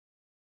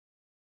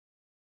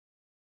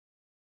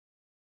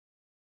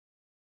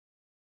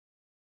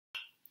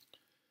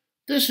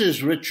This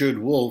is Richard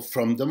Wolff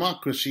from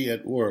Democracy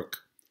at Work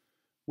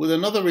with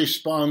another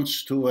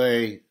response to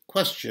a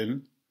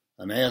question,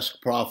 an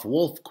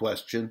AskProfWolff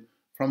question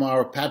from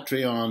our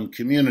Patreon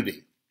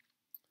community.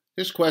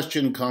 This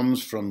question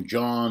comes from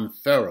John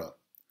Ferrer,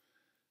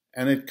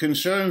 and it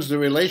concerns the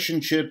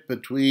relationship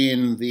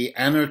between the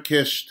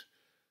anarchist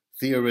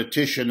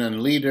theoretician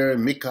and leader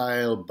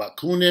Mikhail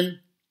Bakunin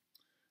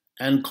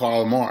and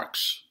Karl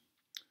Marx.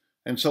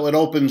 And so it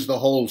opens the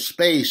whole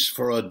space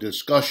for a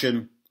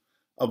discussion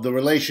of the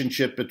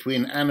relationship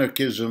between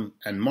anarchism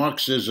and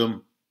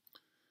Marxism.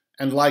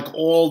 And like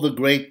all the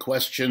great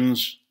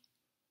questions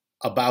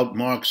about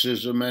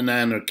Marxism and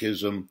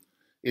anarchism,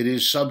 it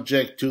is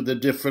subject to the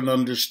different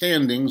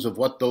understandings of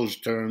what those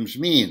terms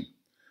mean,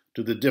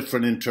 to the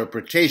different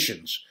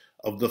interpretations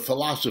of the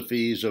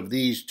philosophies of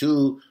these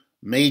two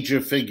major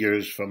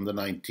figures from the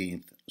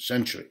 19th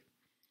century.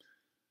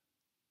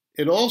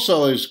 It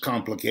also is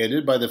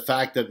complicated by the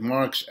fact that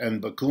Marx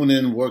and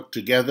Bakunin worked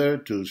together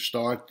to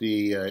start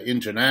the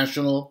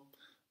International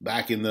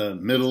back in the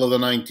middle of the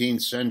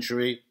 19th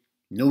century,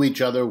 knew each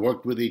other,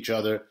 worked with each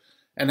other,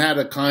 and had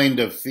a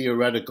kind of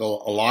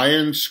theoretical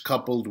alliance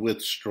coupled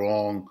with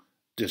strong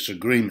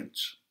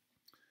disagreements.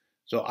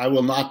 So I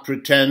will not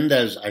pretend,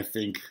 as I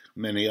think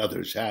many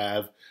others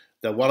have,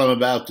 that what I'm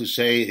about to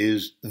say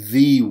is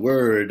the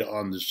word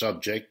on the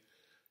subject.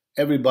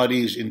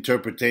 Everybody's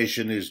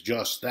interpretation is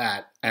just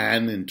that,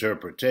 an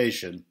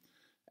interpretation,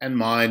 and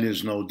mine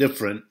is no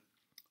different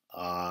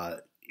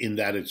in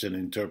that it's an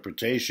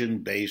interpretation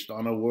based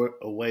on a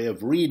way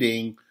of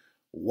reading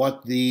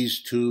what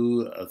these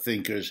two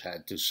thinkers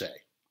had to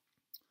say.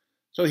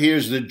 So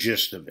here's the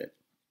gist of it.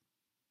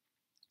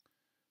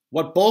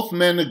 What both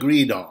men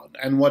agreed on,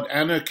 and what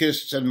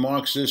anarchists and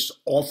Marxists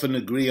often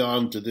agree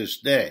on to this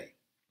day,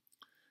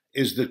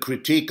 is the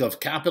critique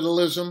of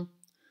capitalism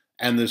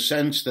and the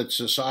sense that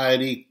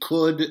society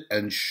could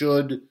and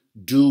should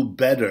do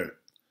better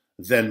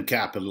than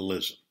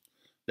capitalism.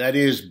 That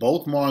is,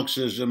 both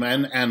Marxism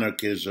and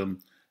anarchism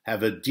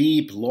have a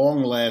deep,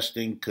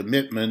 long-lasting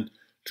commitment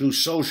to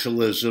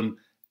socialism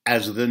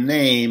as the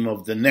name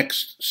of the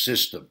next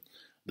system,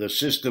 the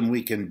system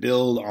we can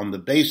build on the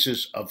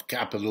basis of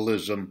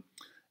capitalism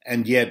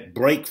and yet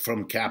break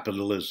from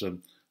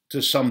capitalism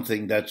to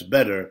something that's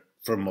better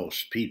for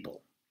most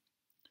people.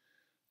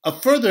 A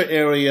further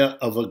area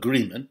of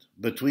agreement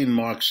between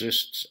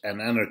Marxists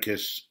and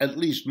anarchists, at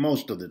least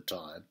most of the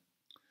time,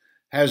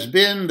 has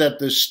been that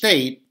the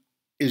state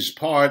is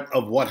part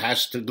of what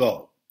has to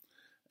go,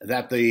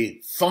 that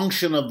the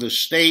function of the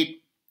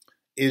state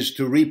is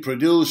to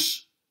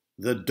reproduce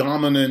the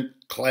dominant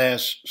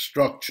class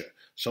structure.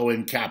 So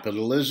in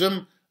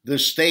capitalism, the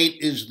state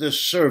is the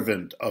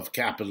servant of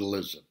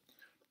capitalism.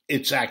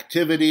 Its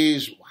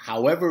activities,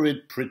 however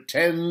it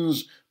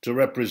pretends to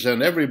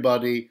represent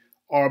everybody,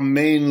 are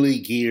mainly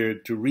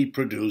geared to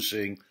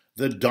reproducing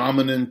the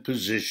dominant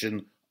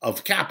position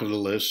of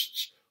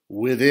capitalists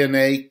within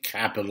a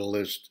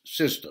capitalist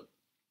system.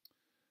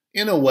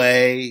 In a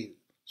way,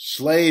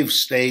 slave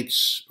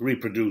states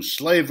reproduced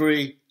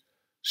slavery,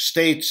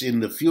 states in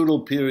the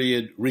feudal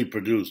period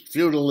reproduced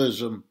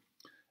feudalism,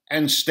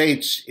 and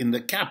states in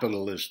the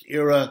capitalist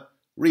era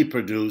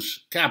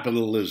reproduce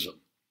capitalism.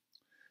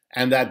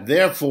 And that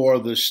therefore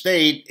the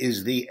state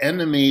is the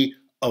enemy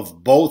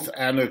of both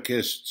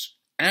anarchists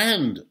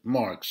and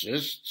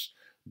Marxists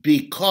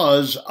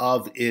because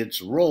of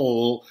its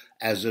role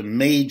as a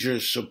major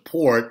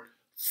support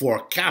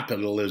for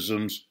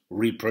capitalism's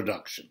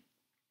reproduction.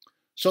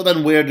 So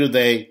then where do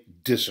they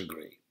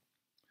disagree?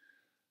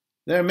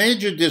 Their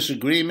major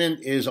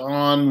disagreement is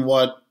on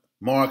what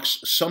Marx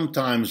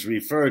sometimes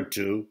referred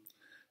to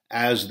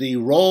as the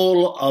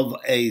role of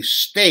a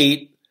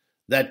state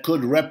that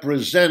could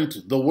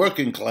represent the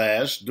working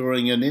class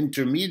during an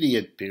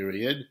intermediate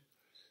period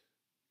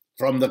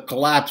from the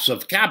collapse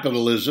of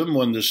capitalism,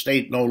 when the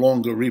state no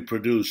longer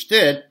reproduced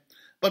it,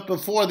 but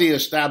before the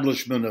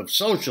establishment of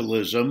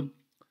socialism,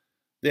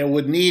 there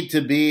would need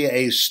to be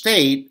a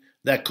state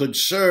that could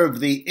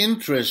serve the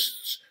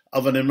interests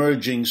of an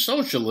emerging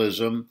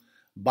socialism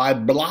by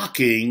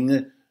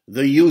blocking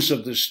the use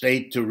of the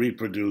state to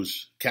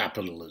reproduce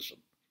capitalism.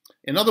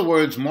 In other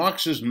words,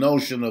 Marx's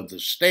notion of the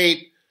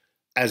state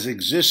as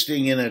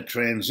existing in a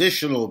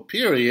transitional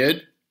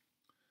period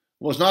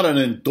was not an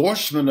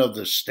endorsement of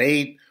the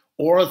state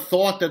or a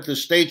thought that the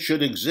state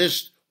should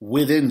exist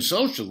within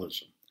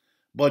socialism,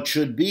 but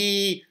should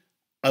be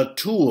a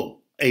tool,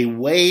 a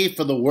way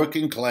for the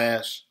working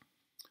class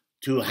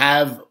to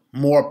have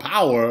more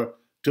power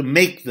to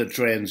make the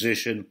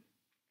transition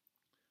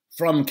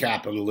from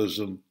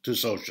capitalism to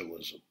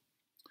socialism.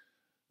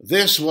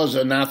 This was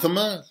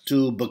anathema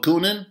to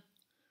Bakunin,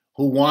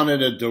 who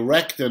wanted a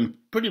direct and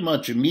pretty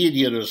much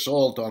immediate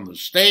assault on the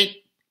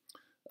state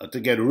to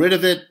get rid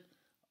of it,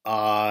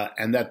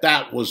 and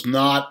that was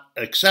not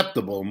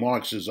acceptable,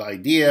 Marx's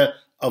idea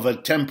of a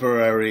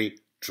temporary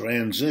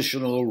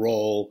transitional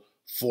role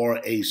for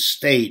a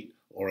state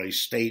or a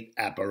state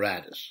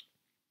apparatus.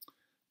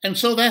 And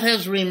so that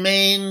has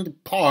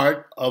remained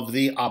part of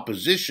the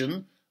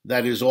opposition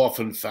that is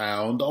often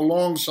found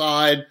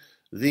alongside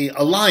the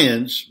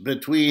alliance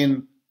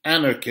between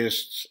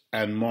anarchists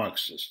and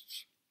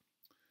Marxists.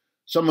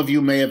 Some of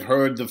you may have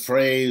heard the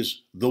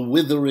phrase, the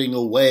withering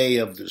away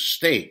of the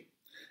state,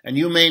 and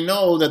you may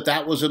know that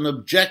that was an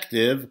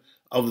objective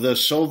of the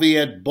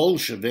Soviet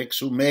Bolsheviks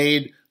who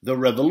made the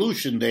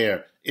revolution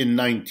there in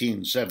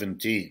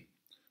 1917.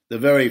 The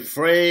very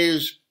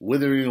phrase,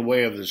 withering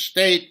away of the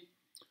state,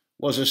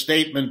 was a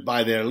statement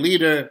by their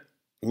leader,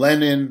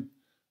 Lenin,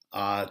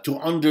 to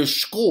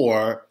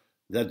underscore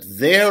that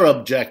their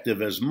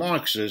objective as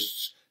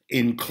Marxists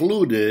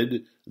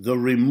included the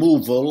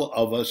removal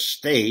of a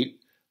state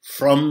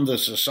from the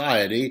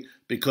society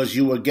because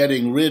you were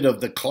getting rid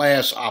of the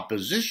class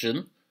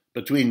opposition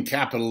between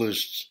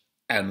capitalists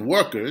and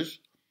workers,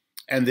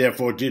 and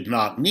therefore did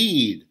not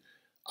need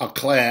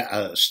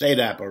a state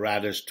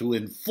apparatus to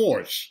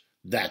enforce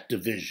that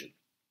division.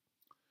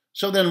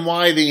 So then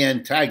why the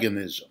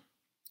antagonism?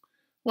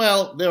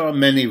 Well, there are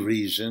many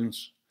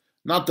reasons,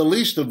 not the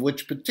least of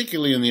which,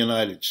 particularly in the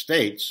United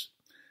States,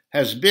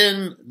 has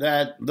been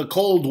that the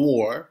Cold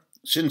War,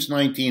 since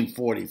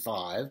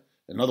 1945,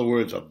 in other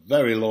words, a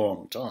very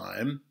long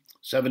time,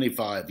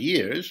 75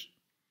 years,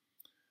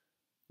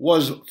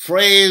 was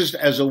phrased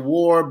as a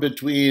war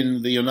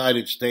between the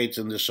United States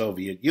and the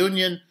Soviet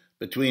Union,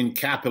 between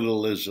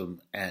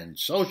capitalism and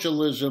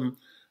socialism,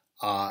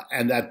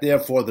 and that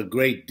therefore the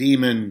great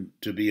demon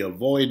to be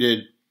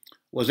avoided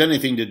was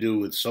anything to do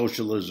with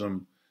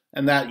socialism,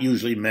 and that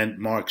usually meant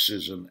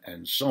Marxism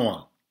and so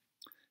on.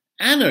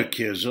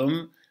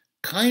 Anarchism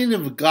kind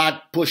of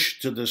got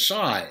pushed to the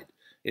side.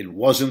 It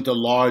wasn't a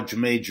large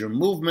major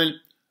movement.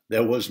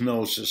 There was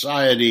no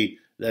society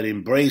that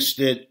embraced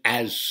it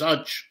as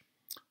such.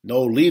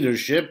 No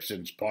leadership,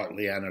 since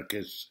partly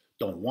anarchists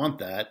don't want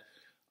that.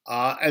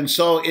 And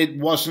so it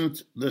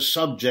wasn't the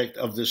subject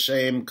of the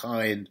same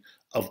kind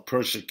of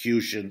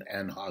persecution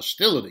and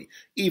hostility,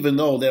 even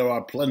though there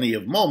are plenty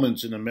of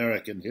moments in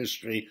American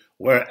history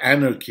where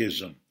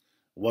anarchism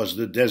was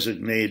the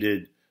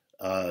designated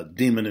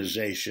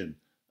demonization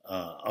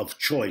of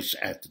choice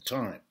at the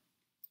time.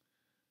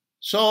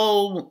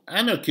 So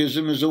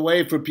anarchism is a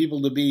way for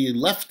people to be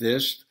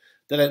leftist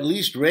that at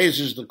least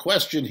raises the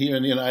question here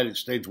in the United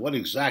States, what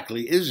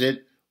exactly is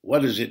it?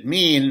 What does it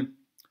mean?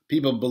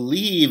 People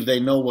believe they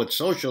know what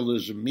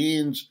socialism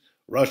means,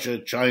 Russia,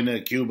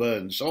 China, Cuba,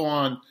 and so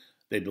on.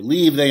 They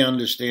believe they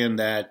understand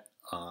that.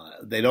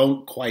 They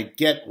don't quite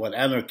get what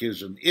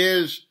anarchism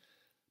is.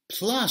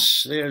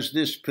 Plus, there's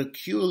this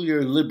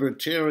peculiar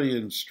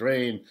libertarian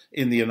strain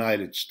in the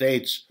United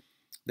States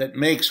that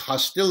makes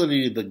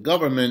hostility to the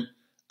government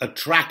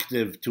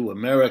attractive to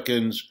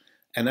Americans,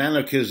 and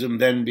anarchism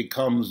then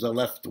becomes the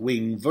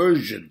left-wing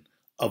version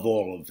of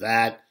all of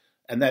that,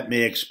 and that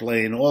may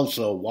explain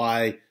also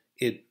why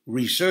it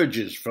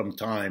resurges from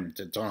time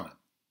to time.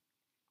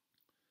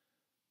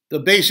 The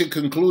basic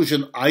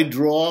conclusion I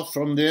draw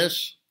from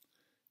this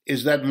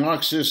is that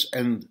Marxists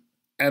and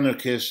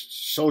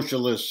anarchists,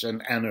 socialists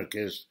and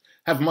anarchists,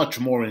 have much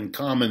more in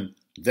common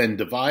than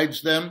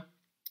divides them.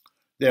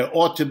 There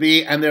ought to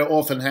be, and there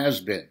often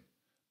has been,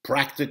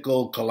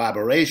 practical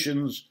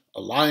collaborations,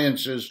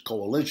 alliances,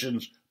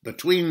 coalitions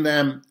between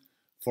them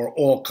for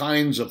all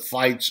kinds of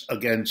fights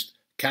against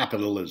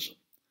capitalism.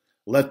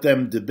 Let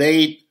them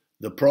debate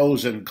the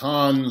pros and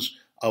cons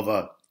of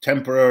a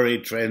temporary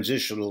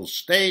transitional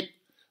state.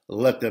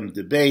 Let them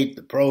debate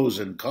the pros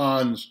and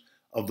cons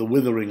of the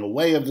withering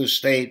away of the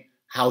state,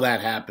 how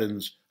that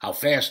happens, how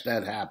fast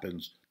that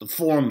happens, the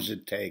forms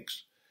it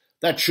takes.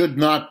 That should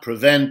not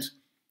prevent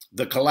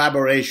the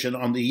collaboration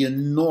on the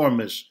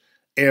enormous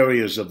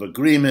areas of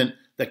agreement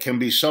that can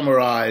be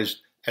summarized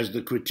as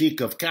the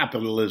critique of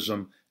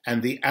capitalism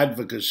and the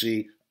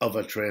advocacy of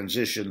a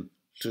transition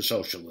to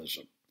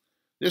socialism.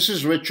 This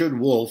is Richard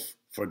Wolff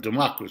for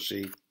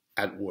Democracy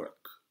at Work.